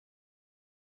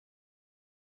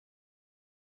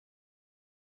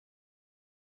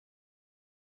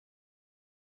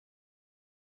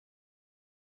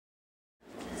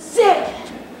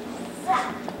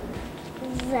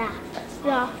Zap.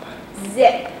 Zop.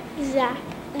 Zip. Zap.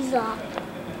 Zop.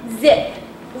 Zip.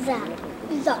 Zap.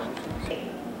 Zop.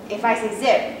 If I say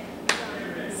zip,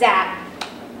 zap,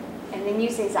 and then you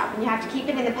say zop, and you have to keep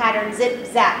it in the pattern zip,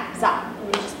 zap, zop, and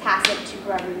you just pass it to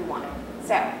whoever you want it.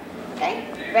 So,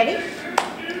 okay, ready?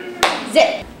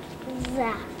 Zip.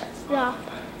 Zap. Zop.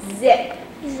 Zip.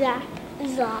 Zap.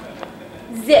 Zop.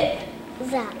 Zip.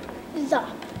 Zap. Zop.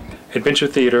 Adventure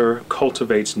theater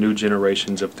cultivates new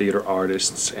generations of theater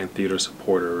artists and theater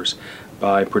supporters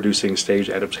by producing stage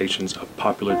adaptations of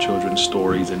popular children's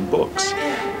stories and books.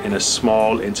 In a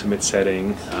small, intimate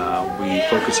setting, we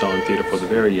focus on theater for the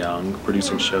very young,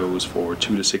 producing shows for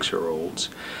 2 to 6 year olds.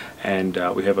 And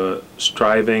we have a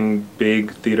striving,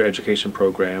 big theater education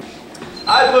program.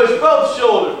 I push both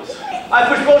shoulders. I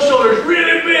push both shoulders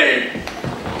really big.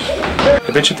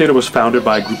 Adventure Theater was founded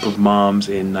by a group of moms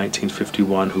in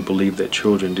 1951 who believed that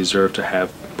children deserve to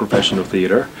have professional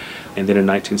theater. And then in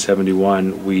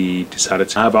 1971 we decided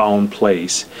to have our own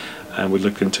place, and we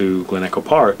looked into Glen Echo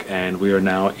Park, and we are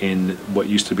now in what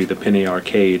used to be the Penny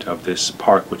Arcade of this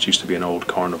park, which used to be an old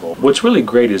carnival. What's really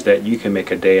great is that you can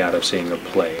make a day out of seeing a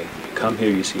play. You come here,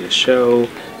 you see a show,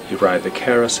 you ride the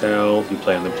carousel, you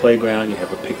play on the playground, you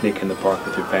have a picnic in the park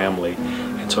with your family,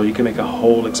 and so you can make a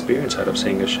whole experience out of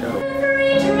seeing a show.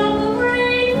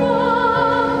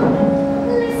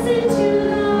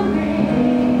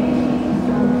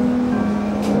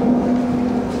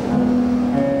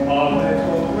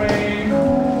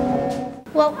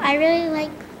 Well, I really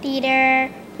like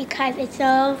theater because it's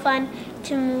so fun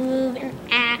to move and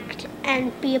act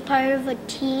and be a part of a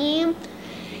team.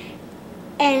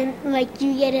 And like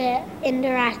you get to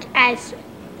interact as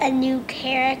a new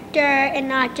character and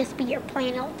not just be your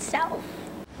plain old self.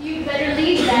 You better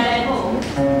leave that at home.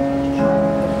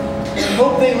 I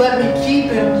hope they let me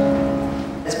keep him.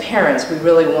 As parents, we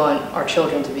really want our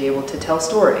children to be able to tell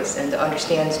stories and to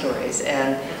understand stories.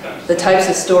 And the types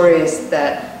of stories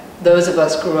that those of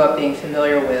us grew up being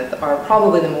familiar with are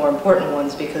probably the more important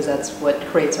ones because that's what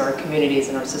creates our communities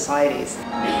and our societies.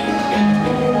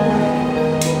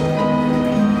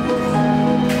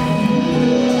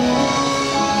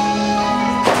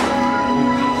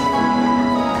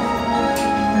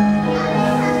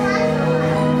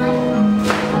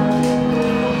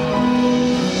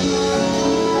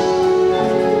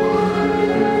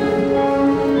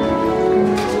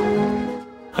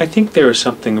 I think there is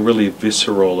something really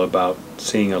visceral about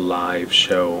seeing a live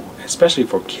show, especially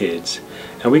for kids.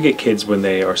 And we get kids when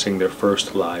they are seeing their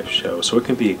first live show, so it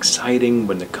can be exciting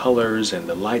when the colors and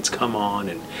the lights come on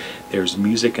and there's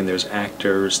music and there's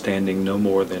actors standing no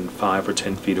more than 5 or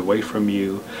 10 feet away from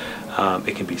you.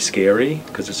 It can be scary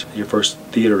because it's your first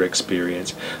theater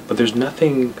experience, but there's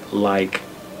nothing like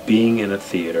being in a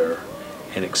theater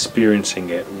and experiencing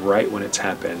it right when it's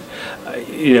happened.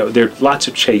 You know, there are lots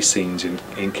of chase scenes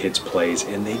in kids' plays,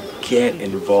 and they get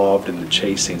involved in the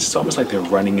chase scenes. It's almost like they're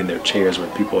running in their chairs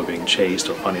when people are being chased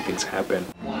or funny things happen.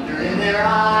 Wonder in their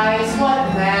eyes,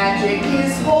 what magic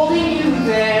is holding you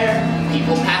there?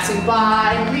 People passing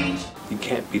by reach. You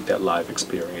can't beat that live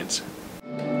experience.